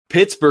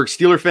Pittsburgh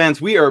Steelers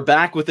fans, we are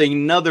back with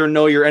another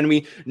Know Your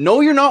Enemy. No,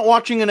 you're not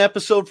watching an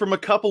episode from a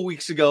couple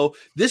weeks ago.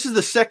 This is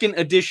the second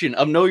edition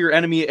of Know Your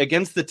Enemy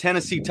against the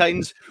Tennessee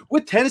Titans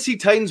with Tennessee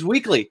Titans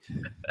Weekly.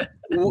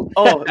 We've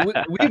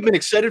been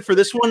excited for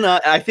this one.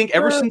 I think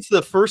ever since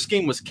the first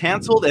game was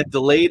canceled and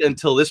delayed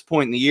until this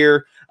point in the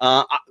year.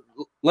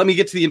 Let me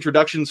get to the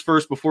introductions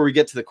first before we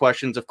get to the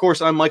questions. Of course,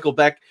 I'm Michael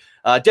Beck,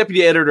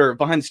 deputy editor of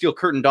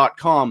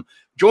BehindTheSteelCurtain.com,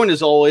 joined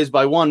as always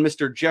by one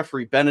Mr.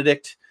 Jeffrey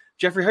Benedict.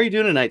 Jeffrey, how are you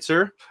doing tonight,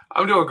 sir?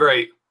 I'm doing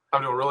great.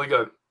 I'm doing really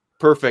good.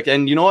 Perfect.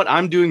 And you know what?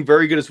 I'm doing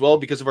very good as well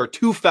because of our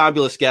two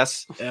fabulous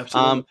guests.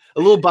 Absolutely. A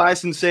little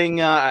biased in saying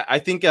I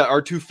think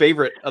our two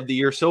favorite of the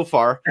year so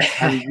far.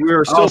 And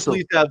we're so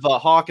pleased to have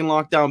Hawk and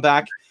Lockdown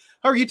back.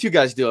 How are you two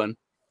guys doing?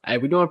 Hey,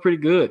 we're doing pretty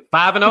good.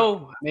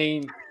 5-0. I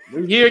mean,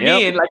 we're here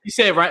again, like you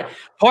said, right?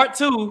 Part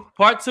two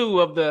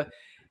of the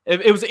 –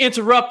 it was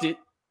interrupted.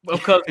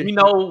 Because we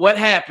know what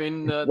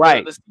happened,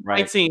 right.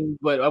 19.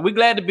 But we're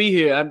glad to be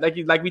here.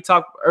 Like we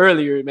talked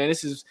earlier, man.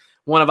 This is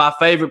one of our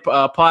favorite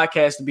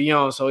podcasts to be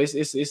on. So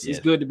it's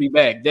good to be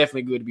back.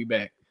 Definitely good to be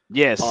back.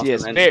 Yes, awesome,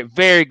 yes, man. very,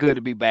 very good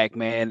to be back,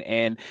 man.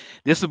 And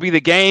this will be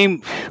the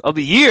game of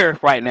the year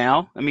right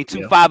now. I mean,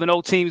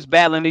 5-0 teams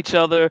battling each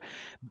other.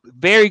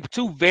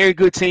 Two very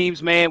good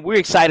teams, man. We're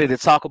excited to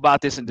talk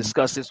about this and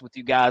discuss this with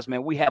you guys,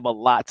 man. We have a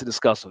lot to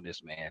discuss on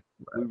this, man.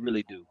 We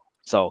really do.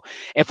 So,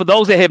 and for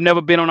those that have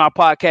never been on our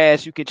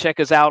podcast, you can check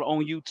us out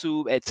on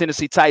YouTube at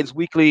Tennessee Titans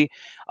Weekly,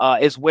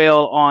 as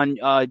well on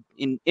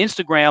in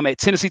Instagram at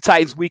Tennessee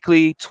Titans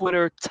Weekly,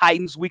 Twitter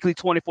Titans Weekly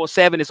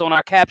 24/7. It's on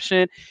our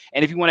caption.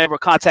 And if you want to ever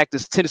contact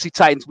us, Tennessee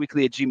Titans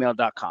Weekly at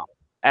gmail.com.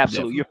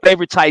 Absolutely. Definitely. Your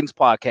favorite Titans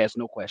podcast,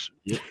 no question.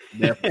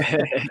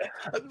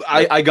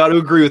 I got to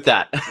agree with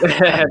that.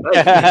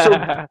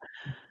 So,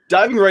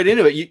 diving right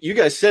into it, you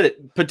guys said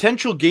it.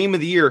 Potential game of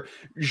the year.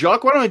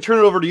 Jacques, why don't I turn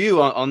it over to you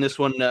on this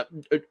one?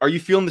 Are you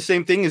feeling the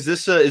same thing? Is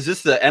this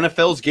the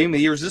NFL's game of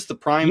the year? Is this the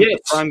prime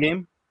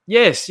game?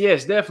 Yes,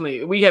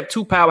 definitely. We have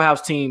two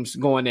powerhouse teams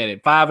going at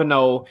it,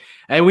 5-0.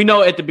 And we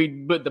know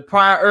but the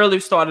prior early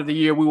start of the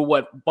year, we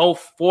were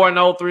both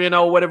 4-0,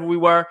 3-0, whatever we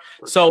were.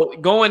 So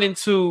going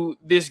into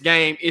this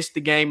game, it's the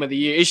game of the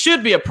year. It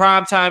should be a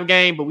primetime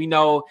game, but we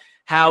know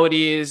how it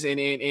is, and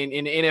the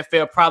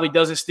NFL probably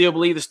doesn't still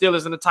believe the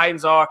Steelers and the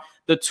Titans are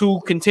the two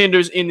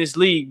contenders in this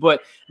league. But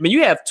I mean,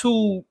 you have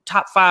two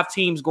top 5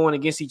 teams going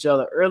against each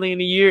other early in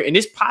the year, and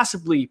this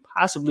possibly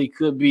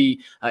could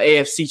be an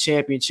AFC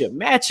Championship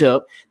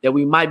matchup that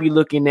we might be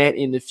looking at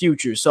in the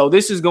future. So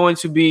this is going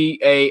to be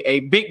a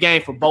big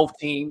game for both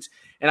teams,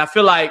 and I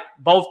feel like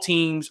both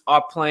teams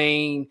are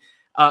playing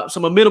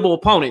some amenable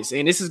opponents,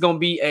 and this is going to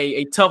be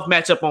a tough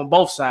matchup on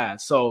both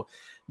sides. So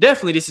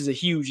definitely, this is a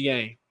huge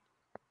game.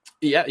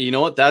 Yeah, you know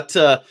what?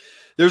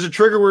 There's a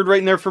trigger word right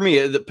in there for me.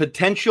 The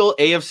potential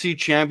AFC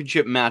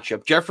Championship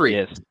matchup. Jeffrey,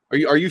 yes.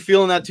 Are you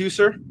feeling that too,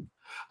 sir?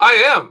 I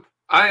am.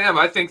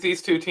 I think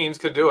these two teams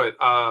could do it.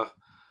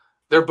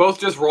 They're both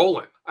just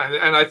rolling,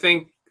 and I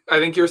think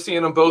you're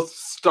seeing them both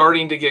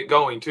starting to get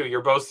going too.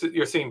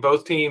 You're seeing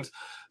both teams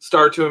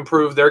start to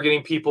improve. They're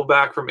getting people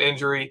back from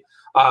injury.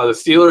 The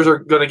Steelers are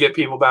going to get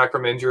people back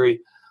from injury.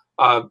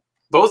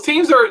 Both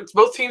teams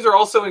are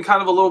also in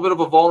kind of a little bit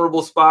of a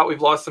vulnerable spot.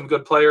 We've lost some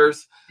good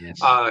players. Yes.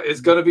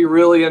 It's going to be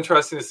really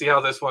interesting to see how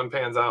this one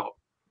pans out.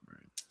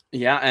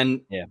 Yeah,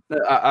 and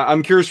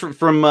I'm curious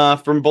from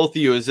both of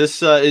you. Is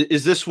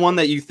this one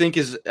that you think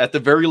is at the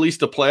very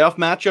least a playoff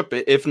matchup,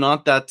 if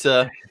not that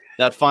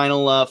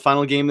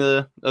final game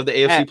of the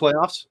AFC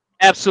playoffs?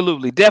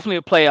 Absolutely. Definitely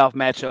a playoff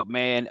matchup,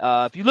 man.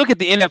 If you look at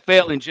the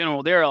NFL in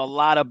general, there are a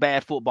lot of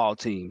bad football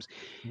teams.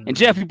 Mm-hmm. And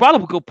Jeff, you brought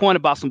up a good point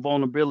about some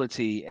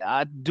vulnerability.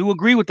 I do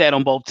agree with that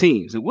on both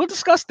teams. And we'll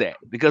discuss that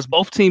because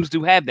both teams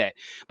do have that.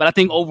 But I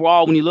think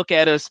overall, when you look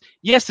at us,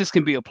 yes, this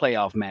can be a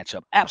playoff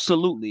matchup.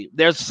 Absolutely.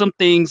 There's some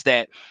things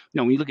that,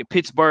 when you look at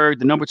Pittsburgh,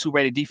 the number 2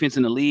 rated defense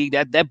in the league,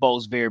 that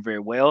bodes very, very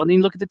well. And then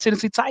you look at the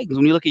Tennessee Titans.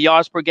 When you look at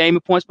yards per game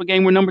and points per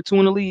game, we're number 2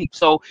 in the league.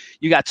 So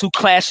you got two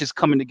clashes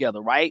coming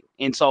together, right?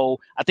 And so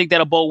I think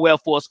that'll bode well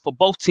for us for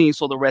both teams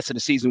for the rest of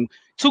the season.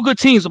 Two good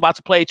teams about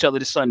to play each other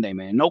this Sunday,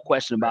 man. No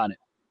question about it.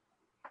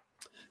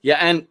 Yeah,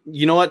 and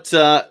you know what?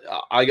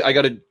 I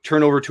got to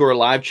turn over to our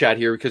live chat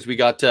here because we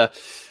got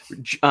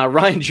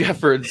Ryan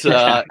Jeffords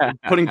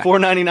putting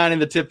 $4.99 in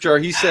the tip jar.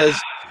 He says,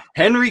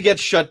 Henry gets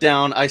shut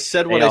down. I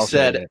said what I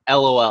said.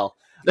 LOL.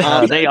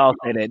 They all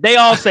say that. They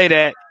all say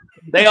that.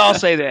 They all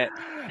say that.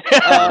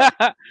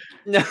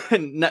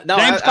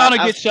 James Conner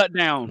gets shut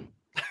down.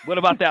 What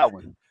about that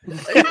one?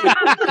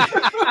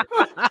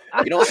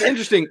 It's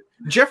interesting.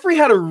 Jeffrey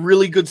had a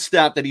really good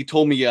stat that he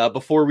told me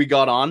before we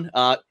got on.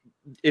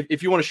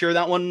 If you want to share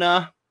that one,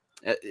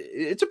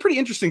 it's a pretty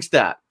interesting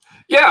stat.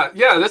 Yeah.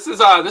 This is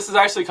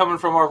actually coming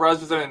from our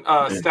resident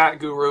stat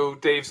guru,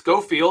 Dave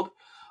Schofield.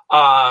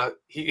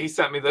 He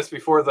sent me this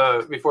before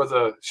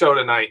the show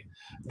tonight,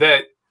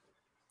 that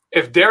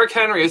if Derrick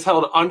Henry is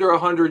held under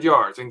 100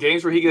 yards in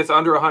games where he gets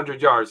under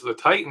 100 yards, the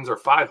Titans are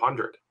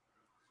 500.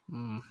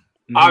 Mm-hmm.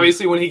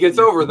 Obviously, when he gets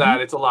over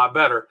that, it's a lot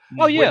better.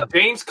 Oh yeah,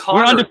 James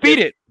Conner, we're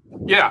undefeated.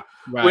 Yeah.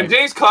 Right. When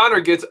James Conner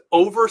gets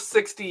over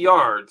 60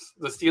 yards,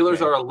 the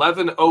Steelers are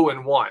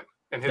 11-0-1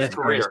 in his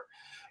career. Crazy.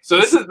 So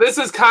this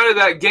is kind of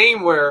that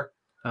game where,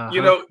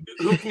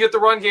 who can get the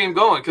run game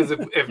going? Because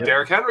if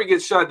Derrick Henry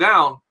gets shut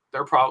down,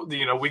 they're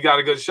probably, we got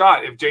a good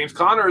shot. If James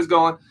Conner is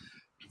going,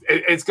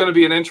 it's going to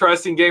be an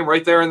interesting game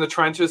right there in the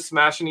trenches,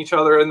 smashing each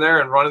other in there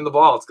and running the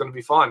ball. It's going to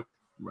be fun.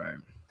 Right.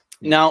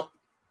 Now,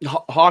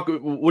 Hawk,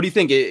 what do you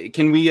think?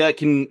 Can we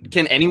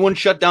can anyone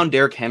shut down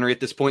Derrick Henry at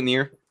this point in the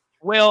year?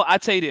 Well,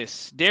 I'd say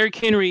this. Derrick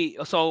Henry,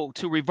 so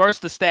to reverse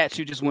the stats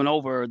you just went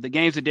over, the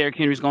games that Derrick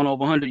Henry's gone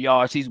over 100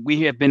 yards, we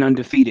have been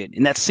undefeated,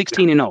 and that's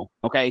 16-0,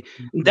 okay?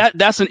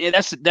 That's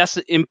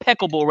an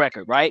impeccable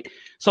record, right?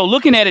 So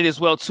looking at it as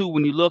well, too,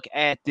 when you look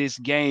at this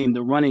game,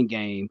 the running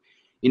game,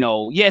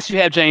 yes, you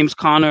have James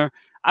Conner.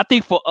 I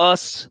think for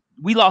us,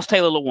 we lost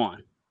Taylor Lewan.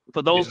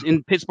 For those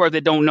in Pittsburgh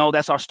that don't know,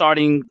 that's our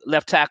starting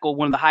left tackle,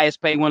 one of the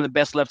highest paid, one of the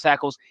best left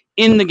tackles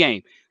in the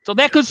game. So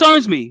that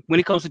concerns me when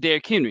it comes to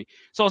Derrick Henry.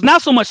 So it's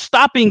not so much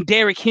stopping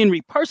Derrick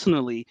Henry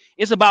personally.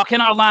 It's about, can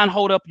our line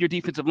hold up your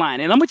defensive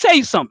line? And I'm going to tell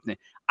you something.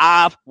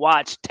 I've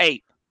watched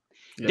tape.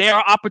 Yep. There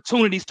are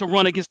opportunities to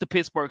run against the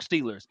Pittsburgh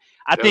Steelers.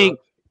 I think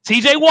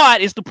T.J.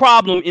 Watt is the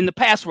problem in the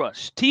pass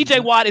rush.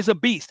 T.J. Watt is a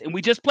beast. And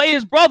we just played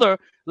his brother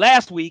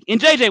last week in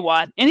J.J.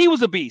 Watt, and he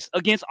was a beast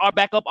against our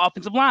backup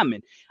offensive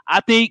lineman.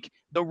 I think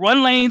the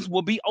run lanes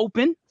will be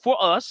open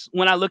for us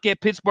when I look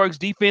at Pittsburgh's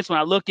defense, when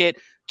I look at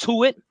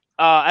Tuitt.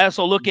 I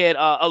also look at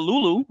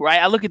Alulu, right?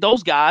 I look at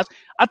those guys.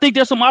 I think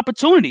there's some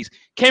opportunities.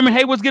 Cameron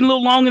Hayward's getting a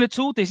little long in the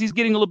tooth as he's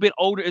getting a little bit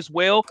older as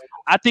well.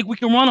 I think we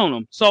can run on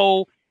him.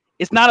 So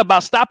it's not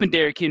about stopping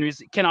Derrick Henry.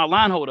 Can our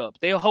line hold up?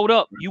 They'll hold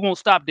up. You won't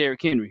stop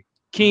Derrick Henry.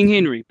 King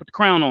Henry, put the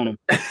crown on him.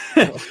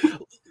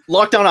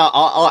 Lockdown,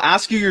 I'll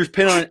ask you your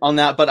opinion on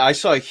that, but I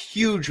saw a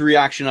huge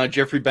reaction on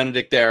Jeffrey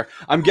Benedict there.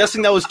 I'm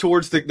guessing that was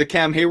towards the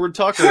Cam Hayward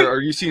talk, or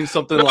are you seeing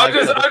something like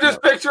that? I'm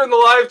just picturing the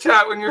live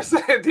chat when you're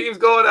saying teams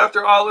going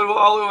after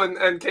Alu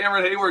and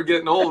Cameron Hayward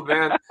getting old,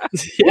 man.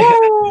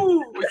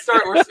 Woo!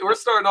 We're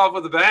starting off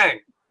with a bang.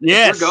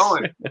 Yes. We're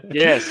going.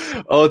 Yes.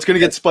 Oh, it's going to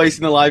get spicy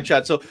in the live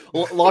chat. So,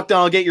 Lockdown,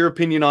 I'll get your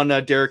opinion on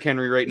Derrick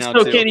Henry right now.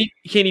 So, too.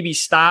 can he be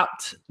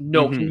stopped?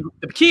 No. Mm-hmm.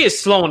 The key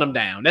is slowing him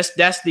down. That's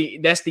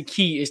the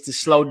key, is to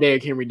slow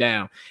Derrick Henry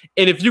down.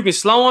 And if you can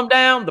slow him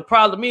down, the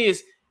problem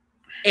is,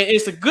 and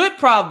it's a good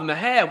problem to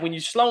have, when you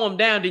slow him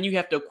down, then you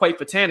have to equate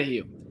for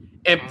Tannehill.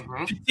 And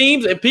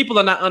teams and people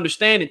are not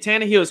understanding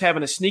Tannehill is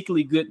having a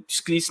sneakily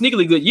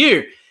good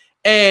year.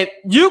 And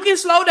you can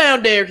slow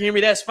down Derrick Henry,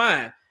 that's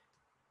fine.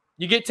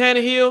 You get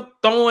Tannehill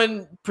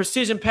throwing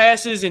precision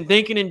passes and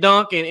dinking and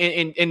dunk,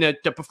 and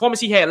the performance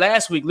he had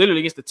last week, literally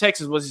against the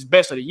Texans, was his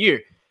best of the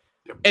year.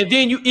 And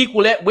then you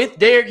equal that with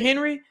Derrick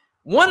Henry.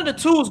 One of the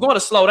two is going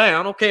to slow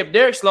down. Okay, if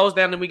Derrick slows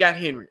down, then we got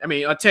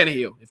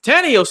Tannehill. If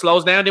Tannehill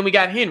slows down, then we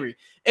got Henry.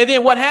 And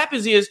then what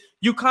happens is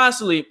you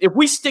constantly, if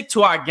we stick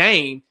to our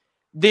game,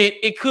 then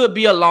it could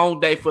be a long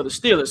day for the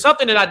Steelers.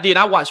 Something that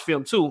I watched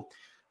film too,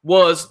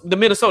 was the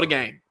Minnesota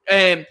game.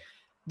 And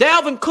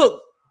Dalvin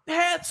Cook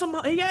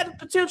he had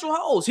potential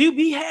holes.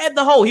 He had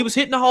the hole. He was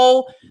hitting the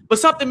hole. But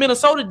something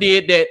Minnesota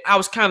did that I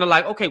was kind of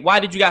like, okay, why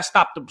did you guys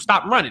stop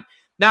running?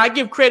 Now, I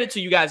give credit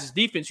to you guys'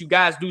 defense. You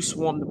guys do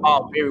swarm the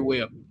ball very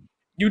well.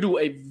 You do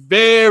a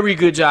very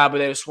good job of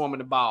that, swarming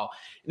the ball.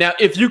 Now,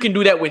 if you can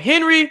do that with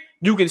Henry,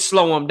 you can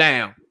slow him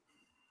down.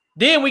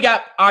 Then we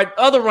got our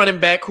other running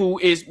back, who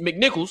is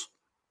McNichols.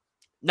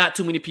 Not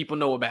too many people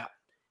know about.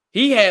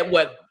 He had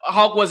 50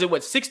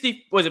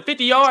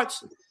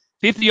 yards?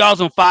 50 yards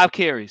on 5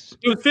 carries.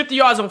 It was 50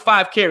 yards on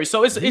 5 carries.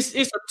 So it's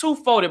a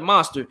two-folded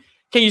monster.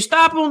 Can you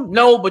stop him?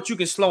 No, but you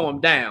can slow him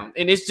down.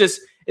 And it's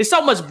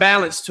so much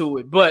balance to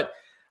it. But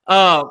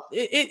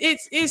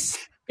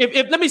if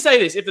let me say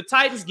this, if the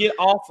Titans get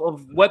off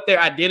of what their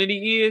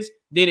identity is,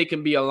 then it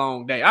can be a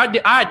long day. Our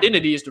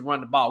identity is to run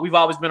the ball. We've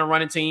always been a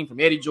running team, from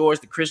Eddie George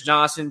to Chris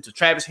Johnson to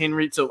Travis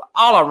Henry to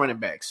all our running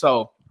backs.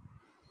 So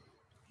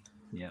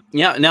yeah.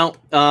 Now,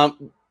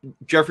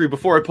 Jeffrey,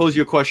 before I pose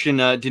you a question,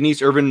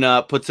 Denise Irvin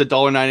puts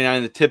 $1.99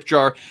 in the tip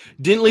jar.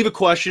 Didn't leave a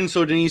question,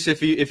 so Denise,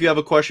 if you have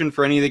a question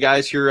for any of the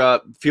guys here,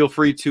 feel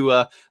free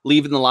to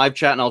leave in the live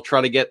chat, and I'll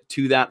try to get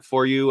to that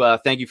for you.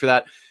 Thank you for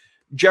that,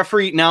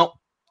 Jeffrey. Now,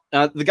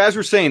 the guys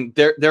were saying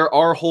there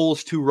are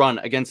holes to run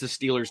against the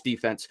Steelers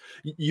defense.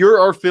 You're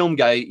our film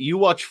guy. You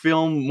watch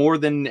film more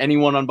than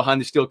anyone on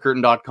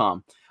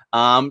BehindTheSteelCurtain.com.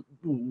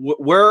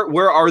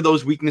 Where are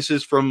those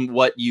weaknesses from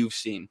what you've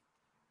seen?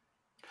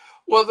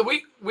 Well, the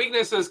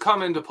weaknesses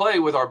come into play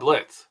with our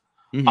blitz.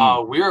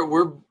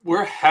 Mm-hmm.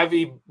 We're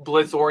heavy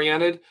blitz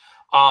oriented.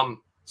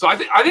 So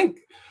I think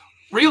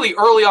really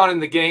early on in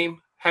the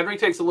game, Henry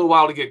takes a little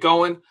while to get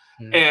going,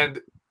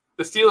 and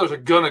the Steelers are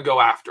gonna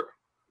go after him.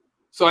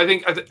 So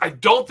I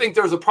don't think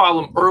there's a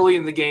problem early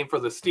in the game for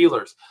the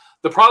Steelers.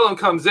 The problem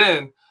comes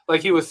in,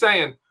 like he was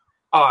saying,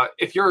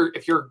 if you're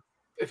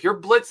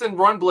blitzing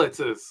run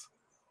blitzes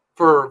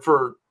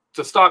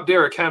to stop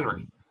Derrick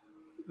Henry.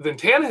 then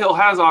Tannehill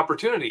has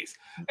opportunities.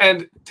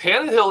 And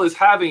Tannehill is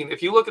having,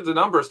 if you look at the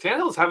numbers,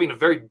 Tannehill is having a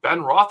very Ben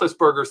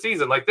Roethlisberger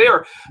season. Like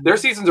their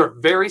seasons are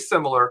very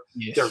similar.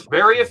 Yes. They're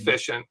very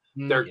efficient.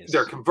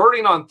 They're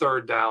converting on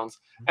third downs,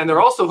 and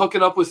they're also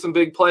hooking up with some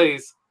big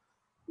plays,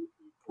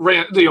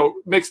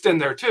 mixed in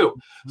there too.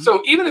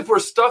 So even if we're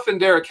stuffing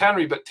Derrick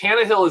Henry, but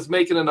Tannehill is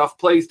making enough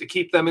plays to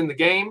keep them in the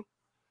game,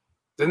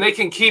 then they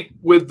can keep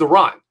with the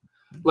run.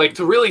 Like,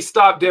 to really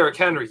stop Derrick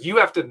Henry, you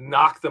have to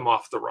knock them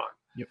off the run.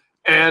 Yep.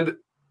 And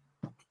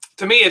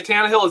to me, if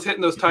Tannehill is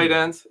hitting those tight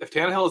ends, if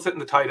Tannehill is hitting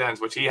the tight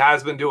ends, which he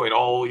has been doing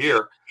all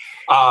year,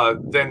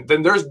 then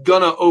there's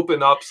going to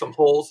open up some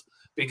holes,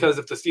 because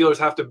if the Steelers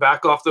have to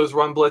back off those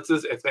run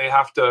blitzes, if they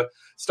have to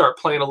start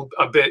playing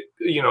a bit,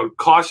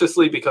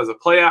 cautiously because of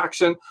play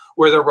action,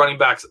 where their running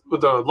backs, the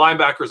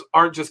linebackers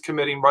aren't just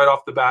committing right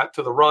off the bat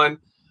to the run,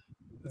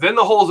 then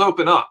the holes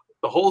open up.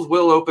 The holes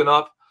will open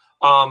up.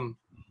 I'm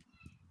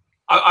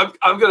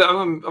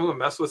gonna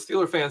mess with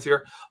Steeler fans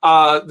here. They're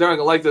not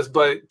gonna like this,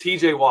 but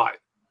TJ Watt.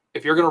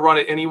 If you're gonna run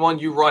at anyone,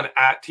 you run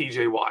at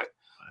TJ Watt.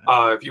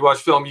 If you watch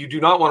film, you do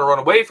not want to run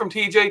away from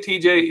TJ.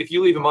 TJ, if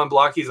you leave him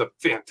unblocked, he's a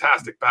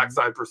fantastic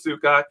backside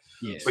pursuit guy.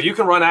 Yes. But you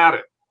can run at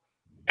it.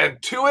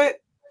 And Tuitt's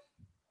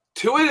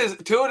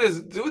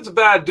a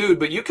bad dude,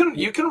 but you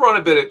can run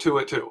a bit at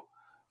Tuitt too.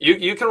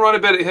 You can run a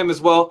bit at him as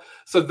well.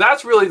 So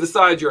that's really the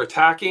side you're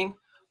attacking.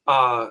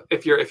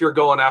 If you're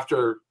going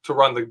after to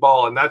run the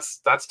ball, and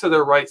that's to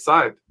their right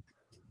side.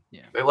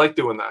 Yeah, they like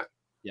doing that.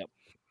 Yep.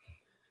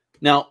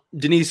 Now,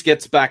 Denise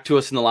gets back to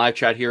us in the live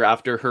chat here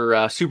after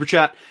her super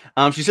chat.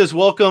 She says,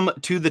 "Welcome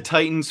to the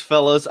Titans,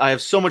 fellas. I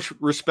have so much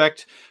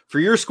respect for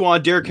your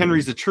squad. Derrick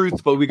Henry's the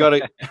truth, but we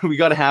gotta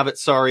have it.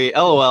 Sorry.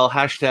 LOL.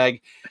 Hashtag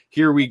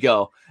here we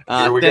go."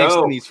 Thanks,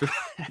 go. Denise.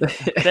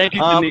 Thank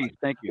you, Denise.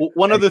 Thank you.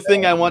 One other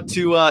thing I want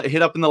to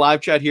hit up in the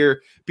live chat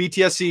here.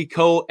 BTSC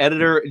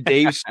co-editor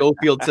Dave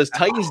Schofield says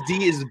Titans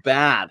D is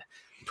bad.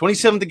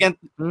 27th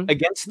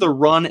against the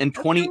run and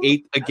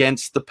 28th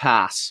against the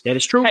pass. That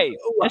is true. Hey,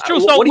 that's true.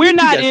 So we're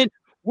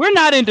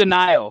not in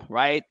denial,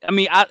 right? I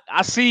mean,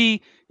 I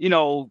see,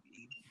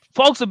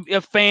 folks,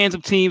 fans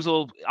of teams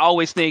will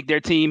always think their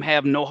team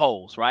have no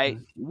holes, right?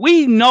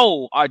 We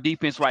know our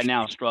defense right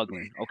now is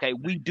struggling, okay?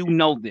 We do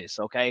know this,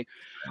 okay?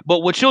 But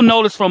what you'll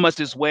notice from us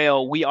as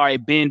well, we are a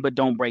bend but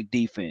don't break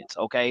defense,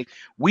 okay?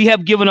 We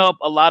have given up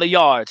a lot of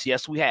yards.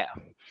 Yes, we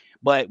have.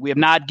 But we have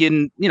not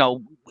gotten,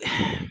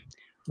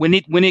 when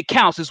it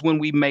counts is when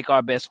we make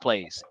our best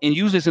plays. And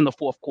usually it's in the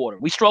fourth quarter.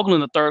 We struggle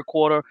in the third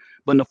quarter,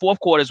 but in the fourth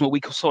quarter is when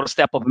we sort of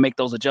step up and make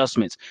those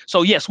adjustments.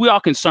 So, yes, we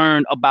are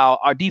concerned about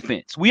our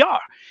defense. We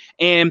are.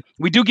 And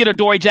we do get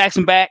Adoree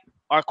Jackson back,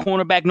 our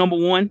cornerback number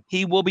 1.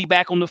 He will be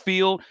back on the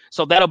field.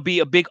 So that'll be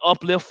a big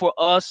uplift for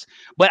us.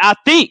 But I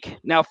think,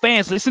 now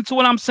fans, listen to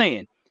what I'm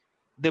saying.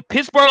 The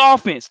Pittsburgh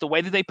offense, the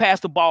way that they pass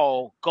the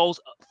ball goes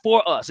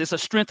for us. It's a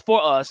strength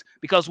for us,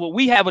 because what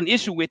we have an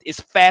issue with is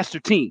faster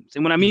teams.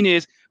 And what I mean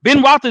is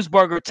Ben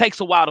Roethlisberger takes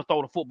a while to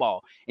throw the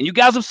football. And you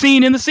guys have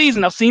seen in the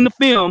season, I've seen the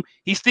film,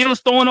 he still is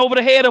throwing over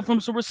the head of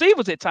some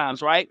receivers at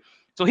times, right?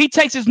 So he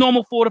takes his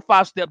normal 4 to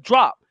 5 step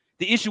drop.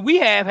 The issue we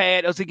have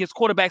had is against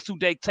quarterbacks who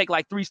take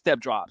like 3-step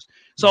drops.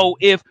 So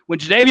when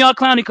Jadeveon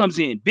Clowney comes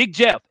in, Big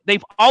Jeff,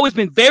 they've always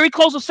been very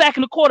close to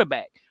sacking the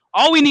quarterback.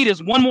 All we need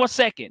is one more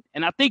second,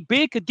 and I think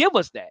Big could give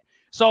us that.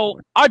 So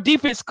our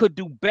defense could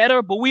do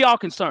better, but we are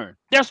concerned.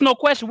 There's no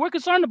question. We're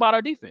concerned about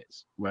our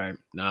defense. Right.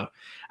 No,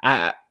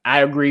 I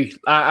agree.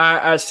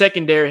 Our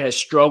secondary has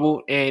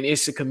struggled, and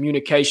it's a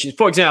communication.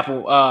 For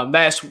example,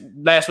 last week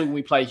when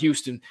we played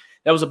Houston,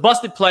 there was a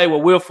busted play where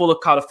Will Fuller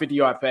caught a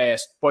 50-yard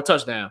pass for a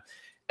touchdown.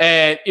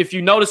 And if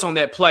you notice on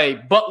that play,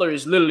 Butler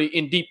is literally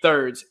in deep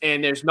thirds,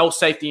 and there's no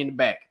safety in the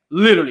back.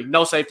 Literally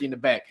no safety in the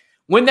back.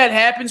 When that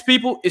happens,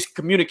 people, it's a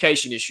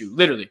communication issue.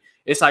 Literally.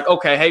 It's like,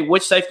 okay, hey,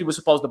 which safety was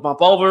supposed to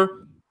bump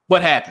over?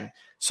 What happened?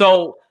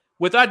 So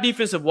with our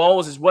defensive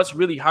woes, is what's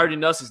really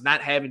hurting us is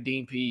not having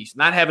Dean Pease,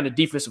 not having a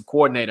defensive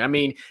coordinator. I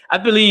mean, I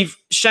believe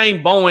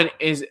Shane Bowen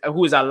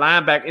who is our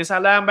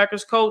inside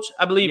linebackers coach,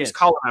 I believe is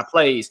calling our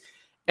plays.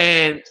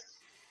 And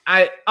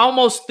I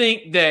almost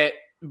think that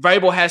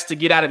Vrabel has to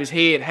get out of his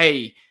head,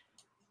 hey,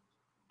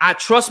 I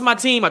trust my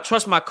team, I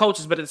trust my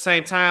coaches, but at the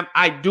same time,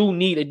 I do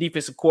need a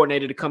defensive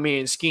coordinator to come in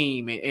and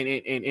scheme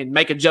and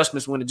make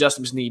adjustments when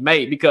adjustments need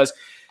made. Because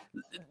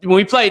when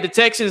we play the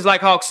Texans,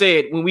 like Hawk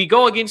said, when we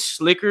go against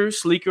sleeker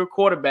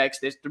quarterbacks,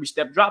 there's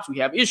 3-step drops, we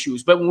have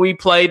issues. But when we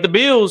play the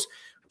Bills,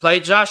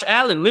 play Josh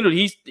Allen,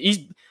 literally,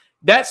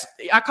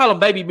 I call him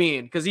Baby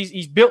Ben, because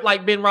he's built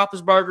like Ben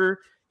Roethlisberger.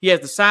 He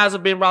has the size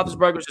of Ben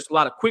Roethlisberger, it's just a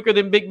lot quicker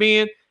than Big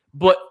Ben,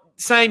 but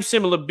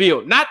similar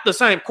build. Not the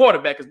same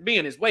quarterback, because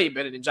Ben is way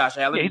better than Josh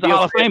Allen. Yeah, he's a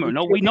Hall of Famer.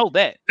 No, we know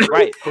that.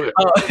 Right.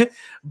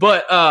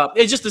 But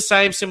it's just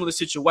the similar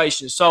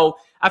situation. So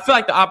I feel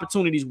like the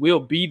opportunities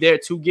will be there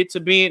to get to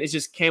Ben. It's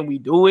just, can we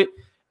do it?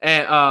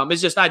 And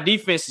it's just our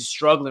defense is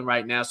struggling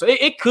right now. So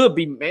it could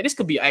be, man, this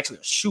could be actually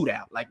a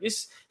shootout. Like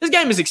this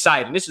game is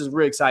exciting. This is a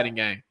real exciting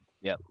game.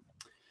 Yep.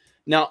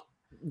 Now,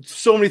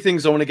 so many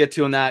things I want to get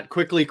to on that.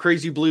 Quickly,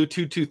 Crazy Blue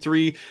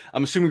 223.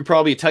 I'm assuming you're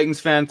probably a Titans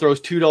fan.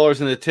 Throws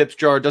 $2 in the tips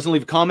jar. Doesn't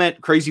leave a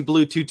comment. Crazy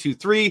Blue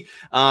 223.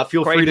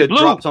 Feel free to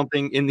drop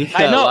something in the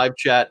live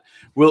chat.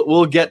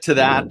 We'll get to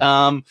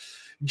that.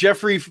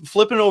 Jeffrey,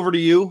 flipping over to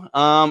you.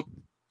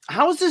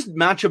 How is this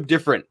matchup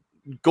different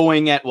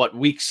going at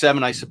week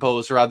 7, I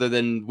suppose, rather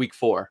than week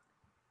 4?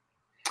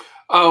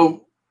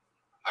 Oh,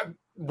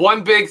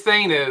 one big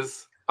thing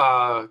is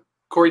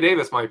Corey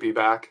Davis might be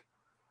back.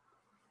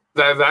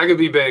 That could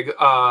be big.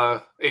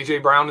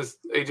 AJ Brown's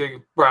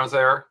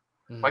there.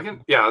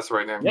 Yeah, that's the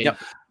right name. Yep.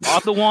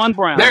 Arthur Juan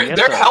Brown.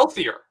 They're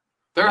healthier.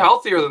 They're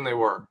healthier than they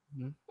were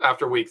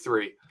after week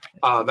 3.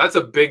 That's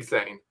a big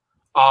thing.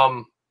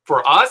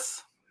 For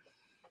us,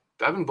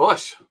 Devin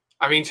Bush.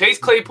 I mean, Chase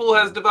Claypool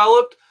has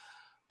developed.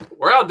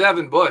 We're out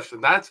Devin Bush,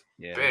 and that's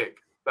big.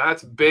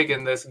 That's big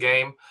in this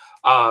game.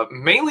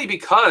 Mainly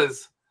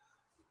because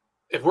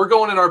if we're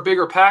going in our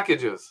bigger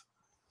packages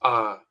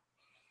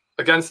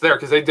against there,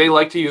 because they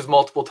like to use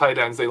multiple tight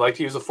ends, they like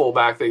to use a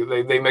fullback,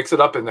 they mix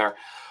it up in there.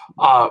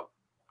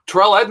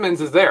 Terrell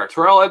Edmonds is there.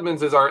 Terrell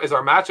Edmonds is our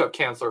matchup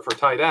canceller for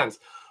tight ends.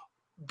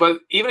 But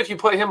even if you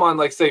put him on,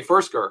 like, say,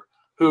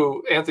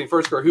 Anthony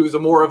Fursker, who's a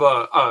more of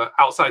a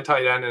outside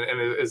tight end and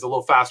is a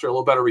little faster, a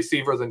little better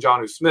receiver than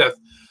Jonnu Smith,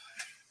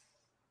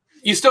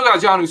 you still got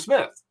Jonnu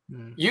Smith.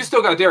 You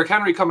still got Derrick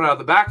Henry coming out of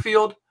the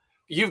backfield.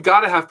 You've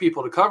got to have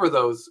people to cover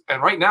those.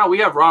 And right now we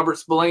have Robert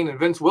Spillane and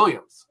Vince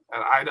Williams.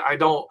 And I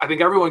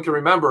think everyone can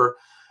remember,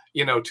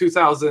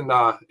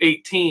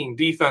 2018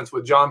 defense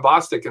with John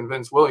Bostic and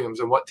Vince Williams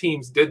and what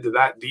teams did to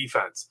that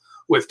defense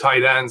with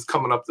tight ends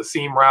coming up the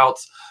seam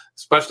routes,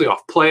 especially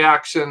off play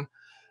action.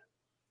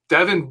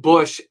 Devin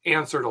Bush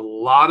answered a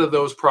lot of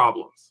those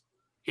problems.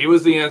 He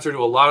was the answer to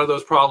a lot of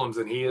those problems,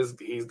 and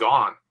he's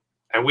gone.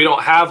 And we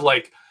don't have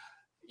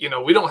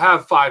we don't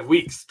have 5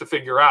 weeks to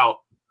figure out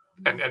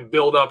and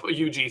build up a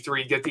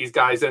UG3, get these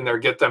guys in there,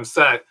 get them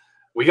set.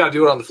 We got to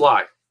do it on the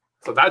fly.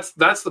 So that's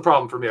the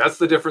problem for me. That's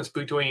the difference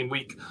between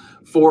week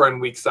 4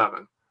 and week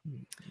 7.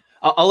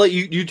 I'll let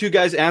you two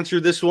guys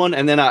answer this one,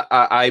 and then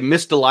I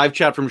missed a live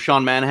chat from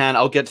Sean Manahan.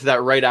 I'll get to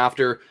that right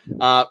after.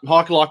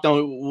 Hockey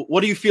Lockdown,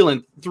 what are you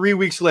feeling 3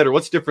 weeks later?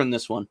 What's different in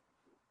this one?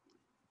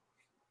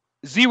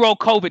 0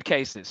 COVID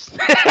cases.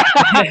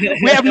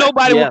 We have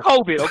nobody with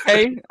COVID,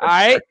 okay? All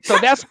right? So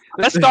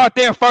let's start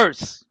there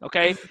first,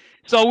 okay?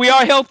 So we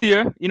are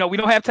healthier. We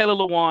don't have Taylor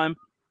Lewan,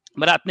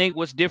 but I think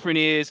what's different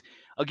is,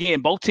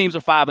 again, both teams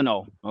are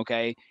 5-0,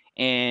 okay?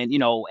 And,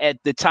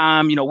 at the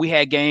time, we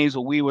had games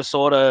where we were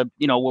sort of,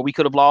 where we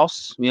could have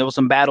lost,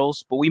 some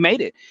battles, but we made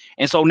it.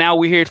 And so now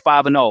we're here at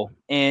 5-0.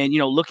 And,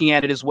 looking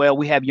at it as well,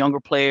 we have younger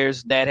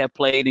players that have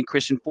played in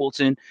Christian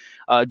Fulton.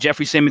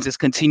 Jeffrey Simmons is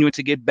continuing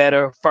to get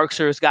better.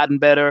 Ferkser has gotten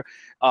better.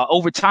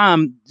 Over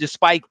time,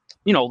 despite,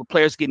 the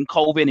players getting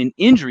COVID and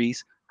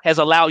injuries, has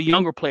allowed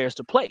younger players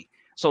to play.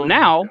 So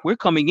now we're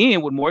coming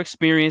in with more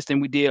experience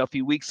than we did a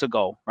few weeks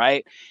ago,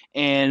 right?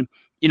 And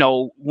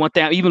one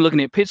thing, even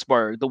looking at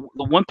Pittsburgh, the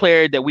one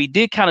player that we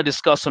did kind of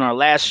discuss on our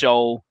last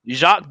show,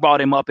 Jacques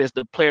brought him up as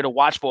the player to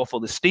watch for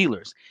the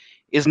Steelers,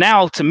 is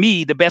now, to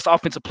me, the best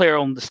offensive player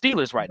on the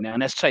Steelers right now,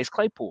 and that's Chase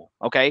Claypool,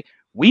 okay?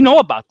 We know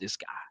about this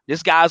guy.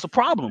 This guy is a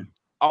problem.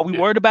 Are we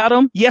worried about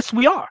him? Yes,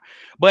 we are.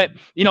 But,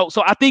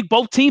 so I think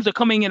both teams are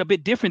coming in a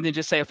bit different than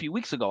just, say, a few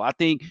weeks ago. I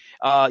think,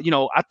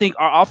 I think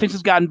our offense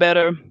has gotten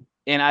better.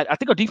 And I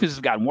think our defense has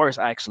gotten worse,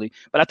 actually.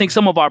 But I think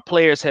some of our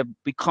players have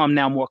become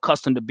now more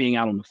accustomed to being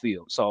out on the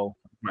field. So,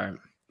 right.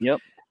 Yep.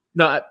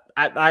 No,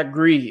 I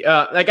agree.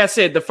 Like I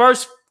said, the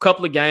first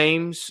couple of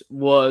games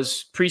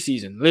was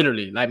preseason,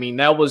 literally. I mean,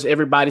 that was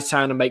everybody's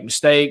time to make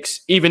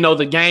mistakes. Even though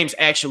the games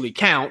actually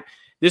count,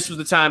 this was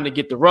the time to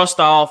get the rust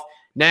off.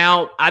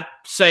 Now, I'd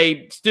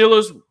say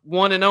Steelers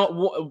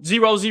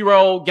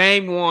 0-0,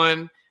 game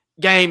 1,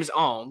 game's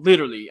on,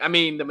 literally. I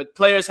mean, the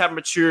players have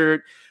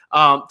matured.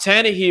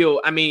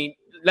 Tannehill, I mean,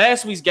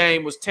 last week's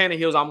game was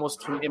Tannehill's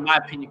almost, in my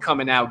opinion,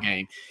 coming out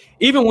game.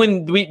 Even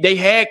when they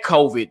had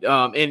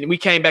COVID and we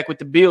came back with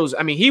the Bills,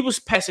 I mean, he was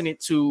passing it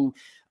to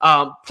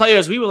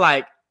players. We were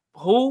like,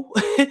 who?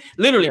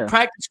 Literally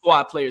practice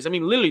squad players. I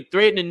mean, literally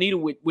threading the needle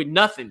with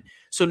nothing.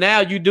 So now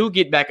you do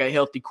get back a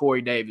healthy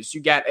Corey Davis.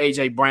 You got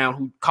AJ Brown,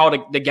 who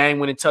caught the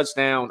game-winning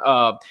touchdown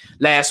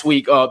last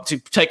week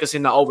to take us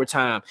into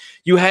overtime.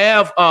 You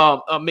have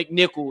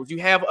McNichols. You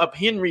have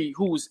Henry,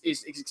 who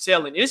is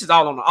excelling. This is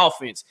all on the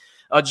offense.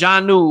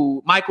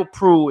 Jonnu, Michael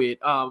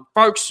Pruitt,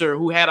 Ferkser,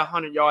 who had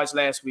 100 yards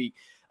last week.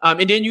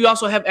 And then you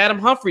also have Adam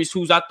Humphries,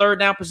 who's our third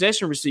down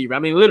possession receiver. I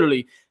mean,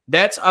 literally,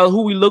 that's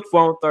who we look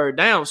for on third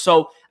down.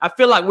 So I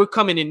feel like we're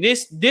coming in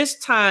this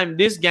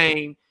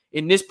game,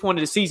 in this point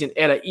of the season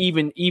at an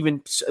even,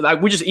 like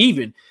we're just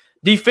even.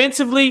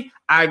 Defensively,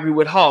 I agree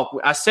with Hawk.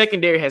 Our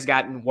secondary has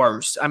gotten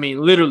worse. I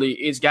mean, literally,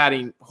 it's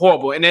gotten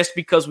horrible. And that's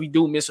because we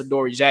do miss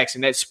Adoree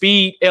Jackson. That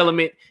speed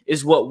element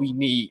is what we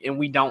need, and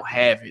we don't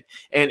have it.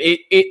 And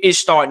it's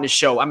starting to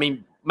show. I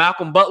mean,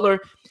 Malcolm Butler,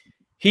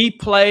 he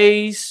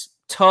plays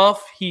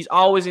tough. He's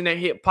always in that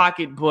hip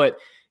pocket. But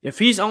if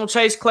he's on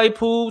Chase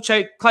Claypool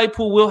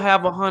will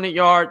have 100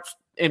 yards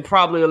and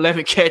probably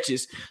 11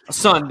 catches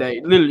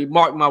Sunday. Literally,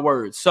 mark my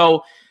words.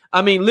 So,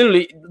 I mean,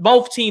 literally,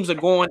 both teams are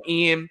going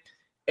in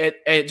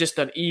at just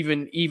an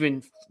even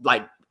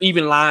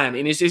line,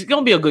 and it's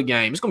going to be a good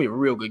game. It's going to be a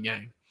real good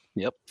game.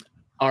 Yep.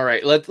 All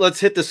right, let's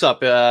hit this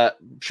up.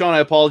 Sean, I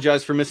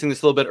apologize for missing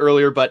this a little bit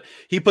earlier, but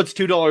he puts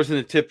 $2 in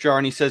the tip jar,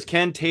 and he says,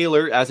 can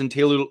Taylor, as in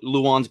Taylor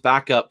Lewan's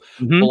backup,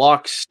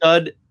 block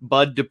stud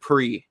Bud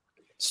Dupree?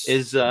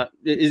 Is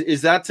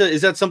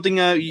that something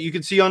you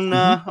could see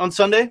on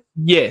Sunday?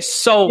 Yes.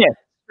 So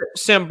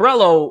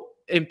Sambrello,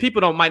 and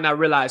people might not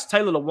realize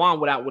Taylor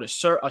Lewan went out with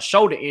a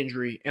shoulder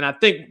injury, and I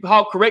think,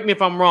 Hawk, correct me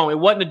if I'm wrong, it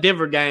wasn't the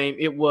Denver game,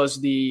 it was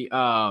the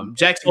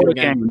Jacksonville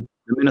game.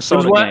 The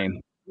Minnesota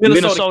game.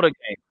 Minnesota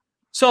game.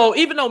 So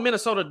even though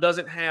Minnesota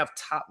doesn't have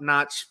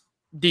top-notch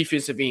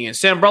defensive ends,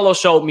 Sambrello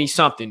showed me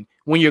something.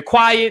 When you're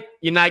quiet,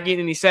 you're not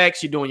getting any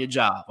sacks, you're doing your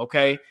job,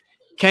 okay?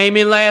 Came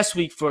in last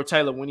week for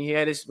Taylor when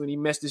he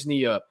messed his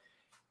knee up.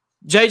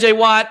 J.J.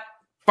 Watt,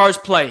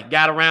 first play,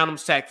 got around him,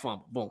 sack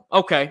fumble. Boom.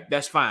 Okay,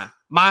 that's fine.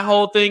 My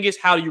whole thing is,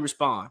 how do you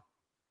respond?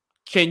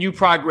 Can you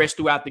progress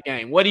throughout the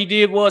game? What he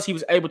did was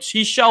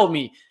he showed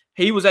me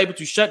he was able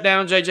to shut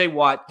down J.J.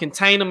 Watt,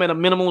 contain him at a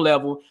minimal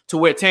level to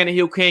where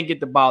Tannehill can get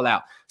the ball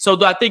out. So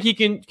do I think he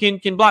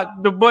can block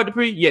the Bud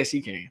Dupree? Yes,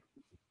 he can.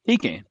 He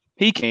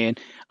can.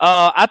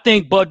 I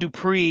think Bud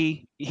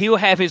Dupree, he'll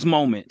have his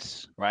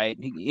moments, right?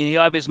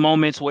 He'll have his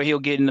moments where he'll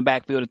get in the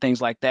backfield and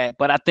things like that.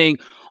 But I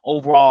think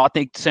overall,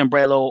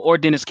 Sambrello or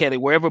Dennis Kelly,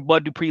 wherever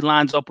Bud Dupree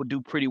lines up, will do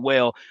pretty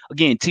well.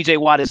 Again, T.J.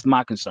 Watt is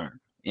my concern.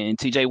 And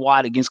T.J.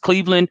 Watt against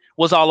Cleveland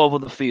was all over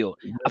the field.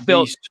 I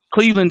felt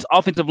Cleveland's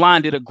offensive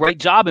line did a great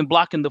job in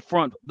blocking the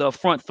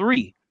front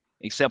three,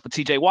 except for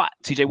T.J. Watt.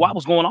 T.J. Watt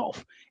was going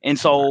off. And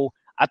so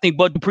I think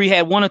Bud Dupree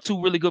had one or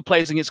two really good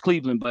plays against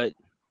Cleveland. But,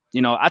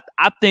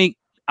 I think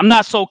I'm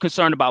not so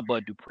concerned about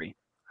Bud Dupree.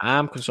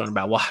 I'm concerned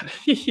about Watt.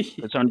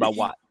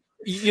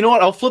 You know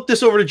what? I'll flip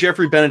this over to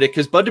Jeffrey Benedict,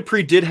 because Bud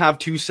Dupree did have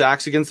 2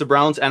 sacks against the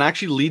Browns and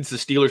actually leads the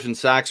Steelers in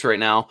sacks right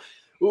now.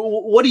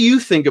 What do you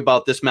think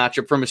about this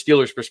matchup from a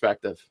Steelers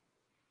perspective?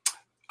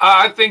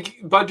 I think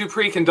Bud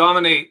Dupree can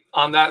dominate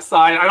on that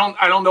side. I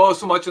don't know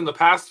so much in the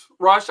pass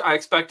rush. I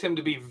expect him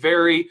to be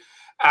very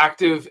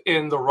active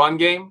in the run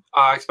game.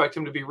 I expect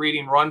him to be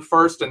reading run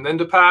first and then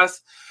to pass.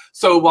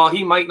 So while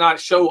he might not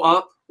show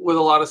up with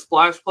a lot of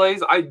splash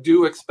plays, I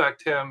do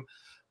expect him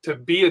to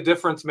be a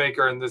difference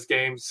maker in this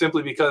game,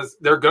 simply because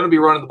they're going to be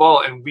running the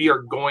ball and we are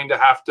going to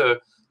have to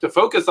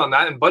focus on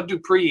that. And Bud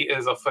Dupree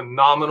is a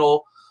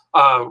phenomenal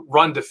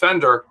run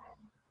defender.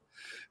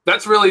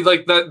 That's really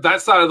like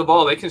that side of the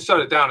ball. They can shut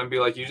it down and be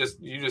like, you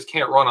just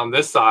can't run on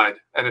this side.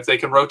 And if they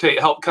can rotate,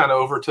 help kind of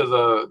over to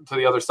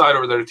the other side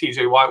over there to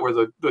TJ Watt, where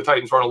the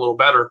Titans run a little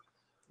better,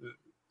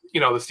 the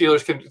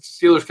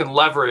Steelers can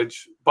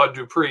leverage Bud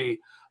Dupree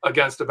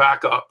against a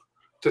backup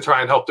to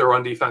try and help their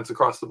run defense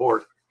across the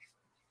board.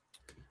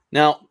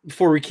 Now,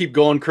 before we keep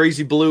going,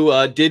 Crazy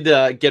Blue did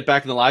get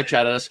back in the live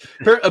chat at us.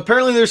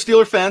 Apparently, they're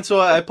Steeler fans, so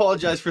I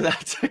apologize for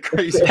that,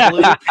 Crazy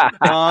Blue.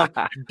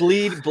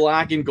 Bleed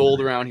black and gold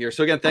around here.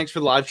 So, again, thanks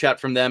for the live chat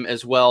from them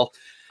as well.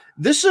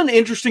 This is an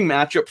interesting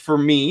matchup for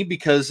me,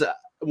 because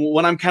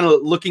when I'm kind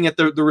of looking at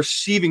the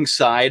receiving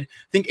side,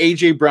 I think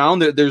A.J. Brown,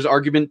 there's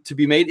argument to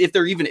be made, if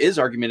there even is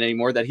argument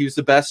anymore, that he was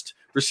the best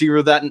receiver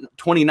of that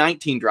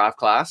 2019 draft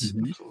class.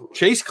 Mm-hmm.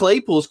 Chase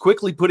Claypool is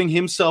quickly putting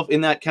himself in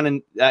that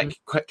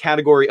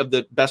category of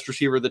the best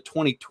receiver of the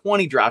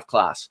 2020 draft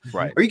class.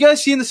 Right. Are you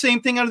guys seeing the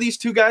same thing out of these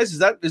two guys? Is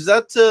that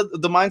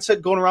the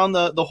mindset going around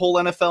the whole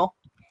NFL?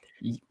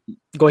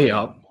 Go ahead,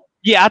 Al.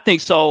 Yeah, I think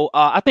so.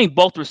 I think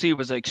both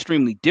receivers are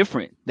extremely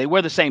different. They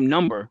wear the same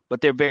number, but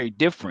they're very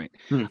different.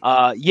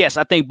 Yes,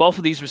 I think both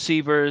of these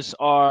receivers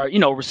are,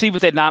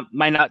 receivers that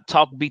might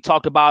not be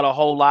talked about a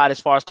whole lot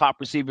as far as top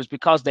receivers,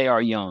 because they are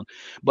young.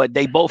 But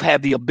they both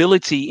have the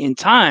ability in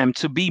time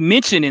to be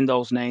mentioned in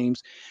those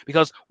names,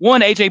 because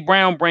one, A.J.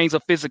 Brown brings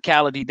a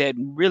physicality that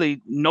really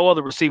no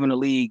other receiver in the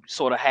league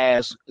sort of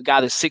has. A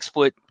guy that's 6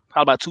 foot,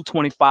 probably about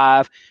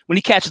 225. When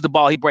he catches the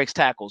ball, he breaks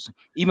tackles.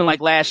 Even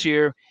like last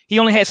year, he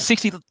only had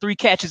 63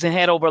 catches and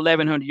had over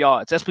 1,100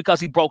 yards. That's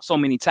because he broke so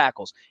many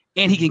tackles,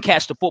 and he can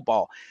catch the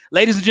football.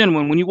 Ladies and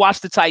gentlemen, when you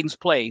watch the Titans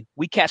play,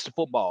 we catch the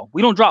football.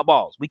 We don't drop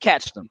balls. We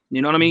catch them.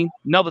 You know what I mean?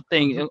 Another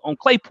thing on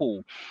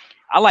Claypool,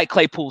 I like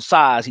Claypool's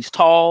size. He's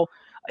tall.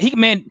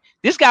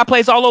 This guy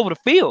plays all over the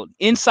field.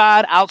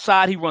 Inside,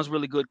 outside, he runs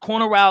really good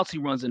corner routes. He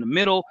runs in the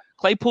middle.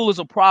 Claypool is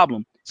a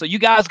problem. So you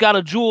guys got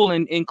a jewel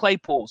in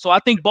Claypool. So I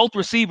think both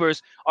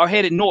receivers are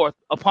headed north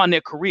upon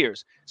their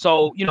careers.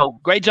 So,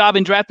 great job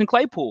in drafting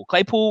Claypool.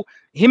 Claypool,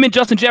 him and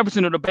Justin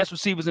Jefferson are the best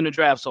receivers in the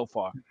draft so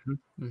far.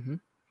 Mm-hmm.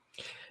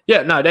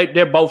 Yeah, no,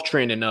 they're both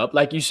trending up.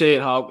 Like you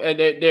said, Hawk,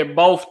 they're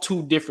both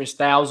two different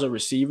styles of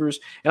receivers.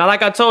 And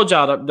like I told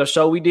y'all, the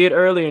show we did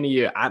earlier in the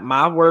year,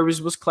 my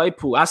worries was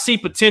Claypool. I see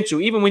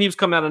potential. Even when he was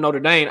coming out of Notre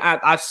Dame,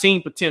 I've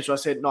seen potential. I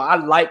said, no, I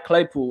like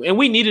Claypool. And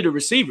we needed a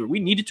receiver. We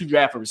needed to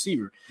draft a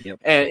receiver. Yep.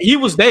 And he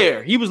was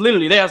there. He was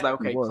literally there. I was like,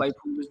 okay,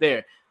 Claypool was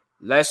there.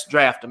 let's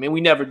draft him. And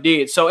we never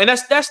did. So, and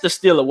that's the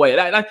Steeler way.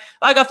 Like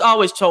I've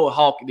always told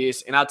Hawk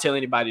this, and I'll tell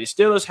anybody, the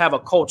Steelers have a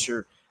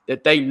culture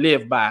that they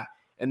live by.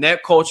 And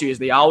that culture is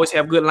they always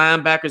have good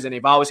linebackers and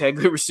they've always had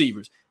good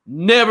receivers.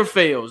 Never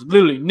fails,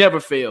 literally never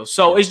fails.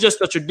 So it's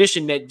just a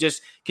tradition that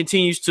just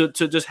continues to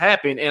just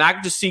happen. And I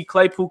can just see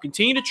Claypool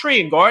continue to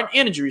trend, guarding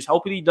injuries,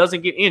 hoping he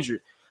doesn't get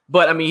injured.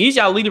 But, I mean, he's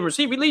y'all leading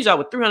receiver. He leads y'all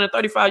with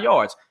 335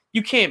 yards.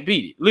 You can't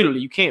beat it. Literally,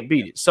 you can't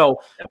beat it.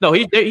 So, no,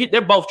 they're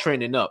both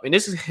trending up. And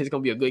this is going to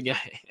be a good game.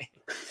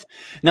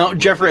 Now,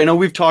 Jeffrey, I know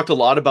we've talked a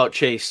lot about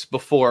Chase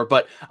before,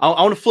 but I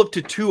want to flip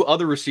to two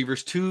other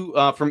receivers,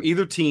 from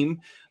either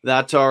team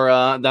that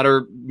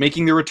are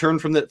making their return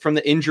from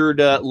the injured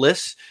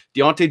list.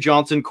 Deontay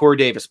Johnson, Corey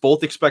Davis,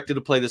 both expected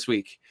to play this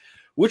week.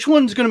 Which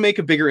one's going to make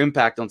a bigger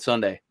impact on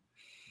Sunday?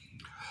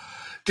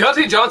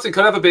 Deontay Johnson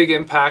could have a big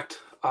impact.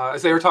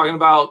 As they were talking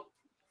about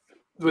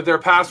with their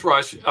pass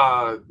rush,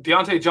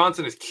 Deontay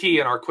Johnson is key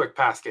in our quick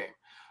pass game.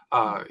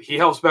 He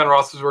helps Ben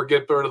Roethlisberger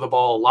get rid of the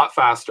ball a lot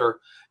faster.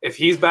 If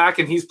he's back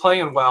and he's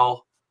playing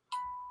well,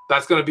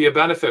 that's going to be a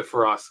benefit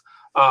for us.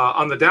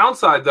 On the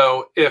downside,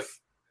 though, if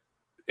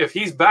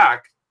he's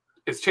back,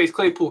 is Chase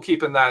Claypool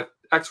keeping that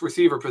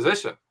X-receiver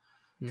position?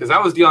 Because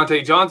that was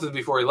Deontay Johnson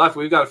before he left.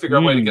 We've got to figure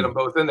out a way to get them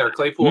both in there.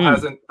 Claypool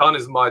hasn't done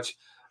as much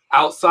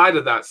outside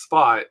of that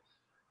spot.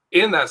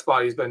 In that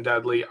spot, he's been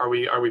deadly. Are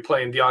we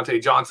playing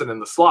Deontay Johnson in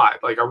the slot?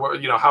 Like,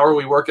 how are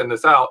we working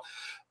this out?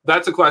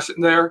 That's a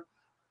question there.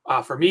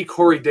 For me,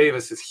 Corey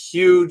Davis is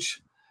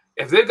huge.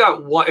 If they've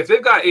got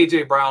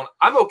AJ Brown,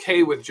 I'm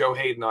okay with Joe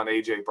Hayden on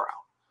AJ Brown.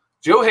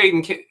 Joe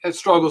Hayden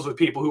struggles with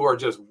people who are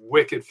just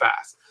wicked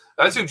fast.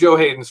 That's who Joe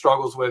Hayden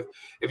struggles with.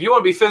 If you want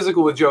to be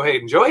physical with Joe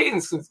Hayden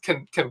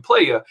can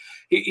play you.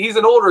 He's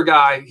an older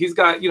guy. He's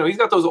got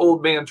those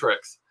old man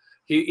tricks.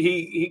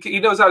 He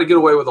knows how to get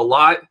away with a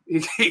lot.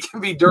 He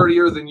can be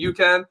dirtier than you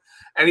can,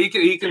 and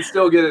he can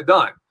still get it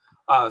done.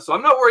 So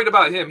I'm not worried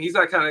about him. He's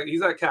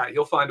that cat.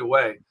 He'll find a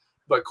way.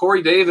 But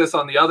Corey Davis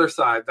on the other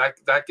side,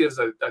 that gives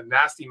a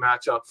nasty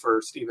matchup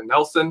for Steven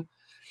Nelson,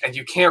 and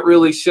you can't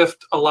really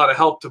shift a lot of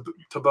help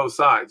to both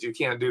sides. You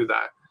can't do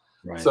that.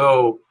 Right.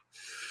 So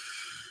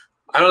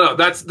I don't know.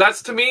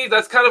 That's to me.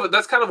 That's kind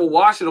of a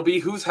wash. It'll be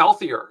who's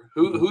healthier,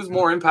 who's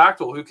more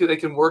impactful, they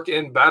can work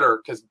in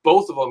better, because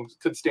both of them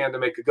could stand to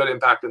make a good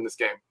impact in this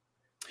game.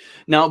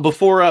 Now,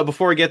 before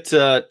I get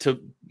to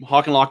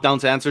Hawk and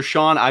Lockdown's answer,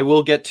 Sean, I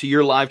will get to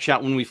your live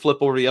chat when we flip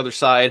over to the other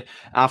side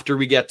after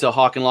we get to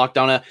Hawk and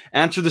Lockdown.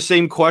 Answer the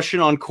same question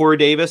on Corey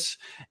Davis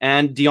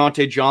and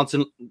Deontay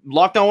Johnson.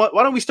 Lockdown,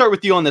 why don't we start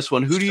with you on this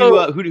one? Who do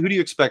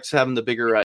you expect having the bigger